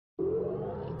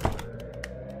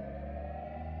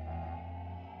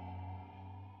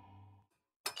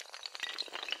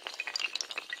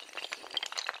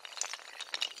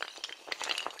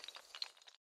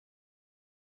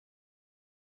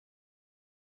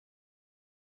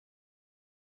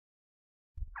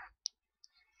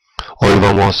Hoy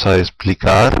vamos a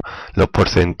explicar los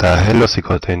porcentajes de los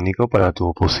psicotécnicos para tu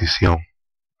oposición.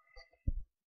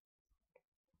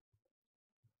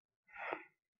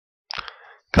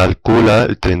 Calcula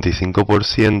el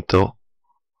 35%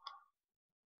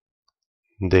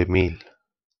 de 1000.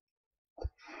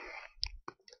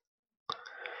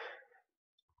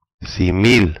 Si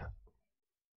 1000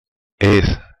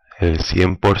 es el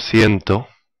 100%,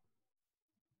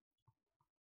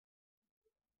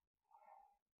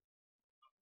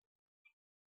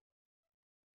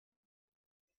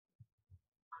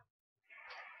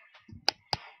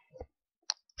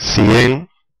 $100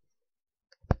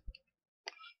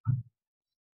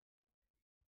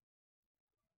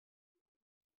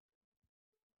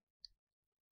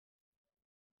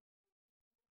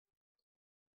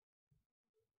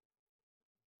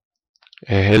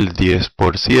 es el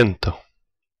 10%.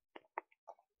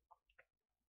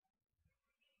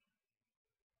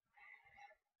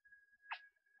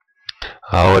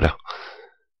 Ahora,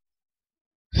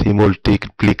 si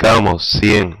multiplicamos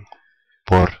 100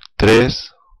 por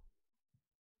 3,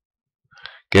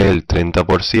 que es el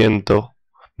 30%,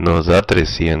 nos da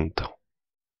 300.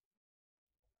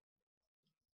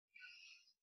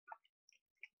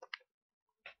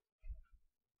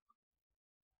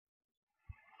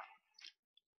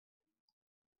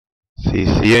 Si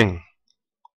 100,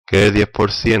 que es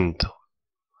 10%,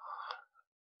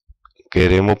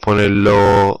 queremos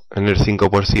ponerlo en el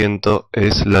 5%,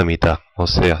 es la mitad, o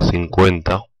sea,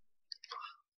 50.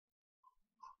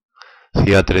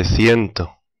 Si a 300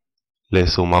 le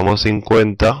sumamos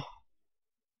 50,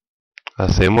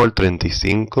 hacemos el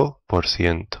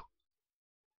 35%,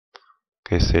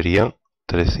 que serían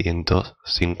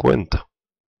 350.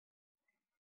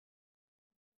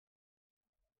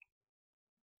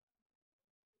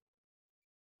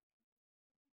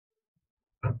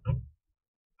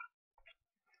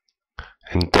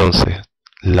 Entonces,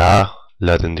 la A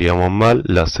la tendríamos mal,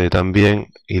 la C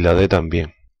también y la D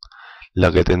también.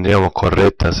 La que tendríamos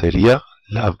correcta sería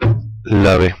la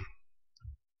B.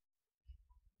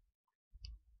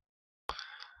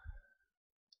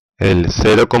 El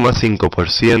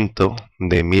 0,5%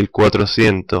 de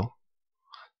 1400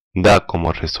 da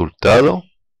como resultado,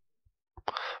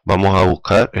 vamos a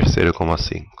buscar el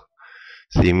 0,5.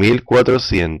 Si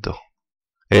 1400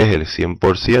 es el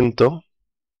 100%,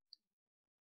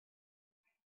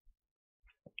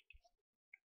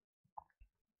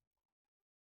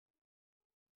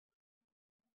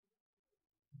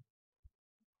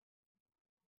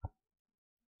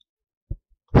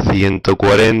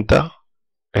 $140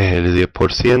 es el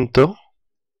 10%.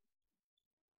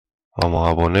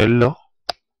 Vamos a ponerlo.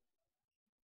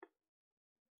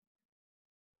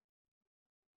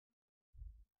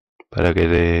 Para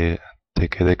que te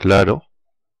quede claro.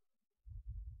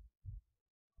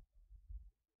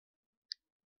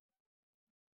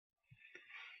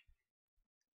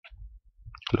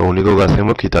 Lo único que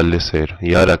hacemos es quitarle 0.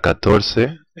 Y ahora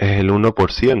 14 es el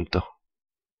 1%.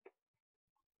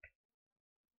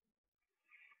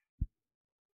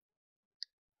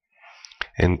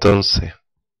 Entonces,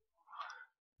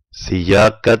 si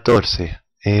ya 14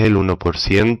 es el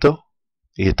 1%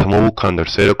 y estamos buscando el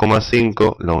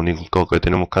 0,5, lo único que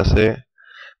tenemos que hacer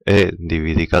es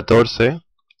dividir 14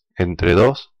 entre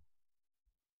 2.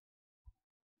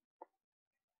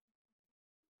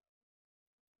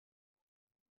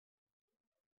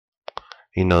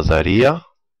 Y nos daría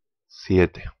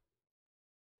 7.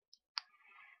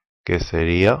 Que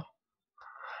sería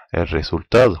el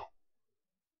resultado.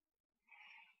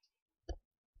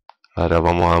 Ahora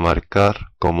vamos a marcar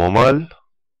como mal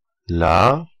la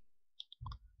A,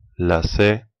 la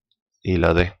C y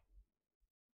la D.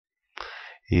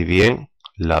 Y bien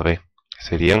la B, que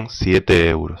serían 7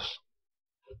 euros.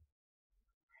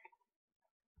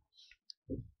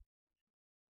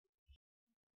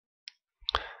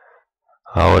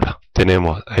 Ahora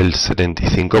tenemos el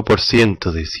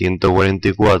 75% de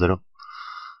 144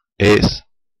 es,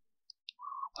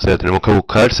 o sea, tenemos que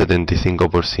buscar el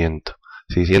 75%.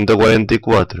 Si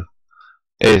 144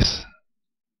 es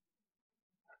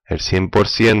el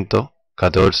 100%,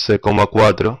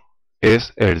 14,4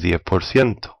 es el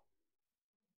 10%.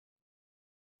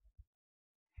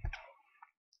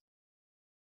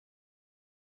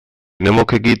 Tenemos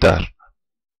que quitar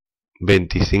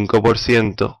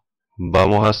 25%.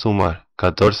 Vamos a sumar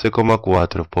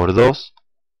 14,4 por 2,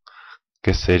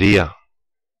 que sería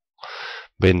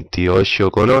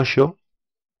 28,8.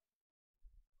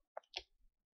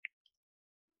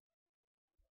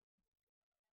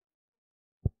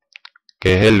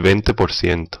 Que es el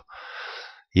 20%.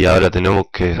 Y ahora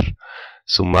tenemos que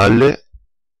sumarle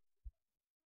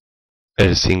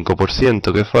el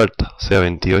 5% que falta, o sea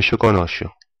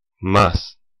 28,8,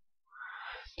 más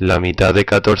la mitad de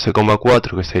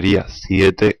 14,4, que sería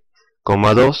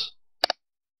 7,2,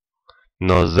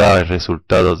 nos da el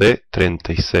resultado de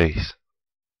 36.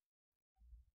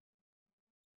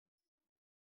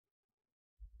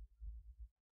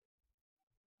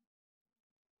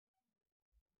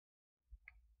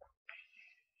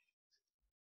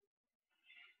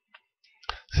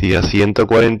 Si a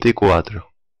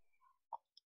 144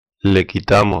 le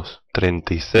quitamos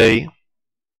 36,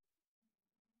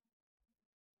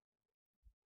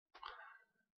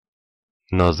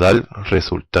 nos da el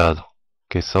resultado,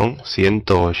 que son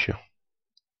 108.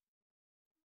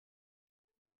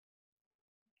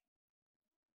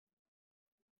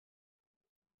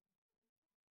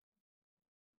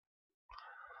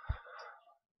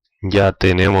 Ya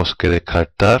tenemos que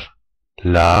descartar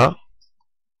la A,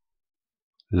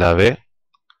 la B,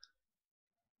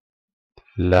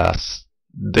 la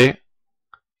D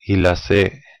y la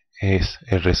C es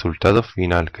el resultado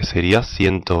final, que sería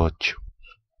 108.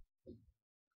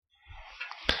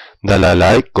 Dale a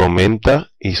like,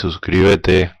 comenta y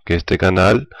suscríbete, que este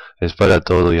canal es para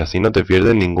todo y así no te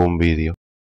pierdes ningún vídeo.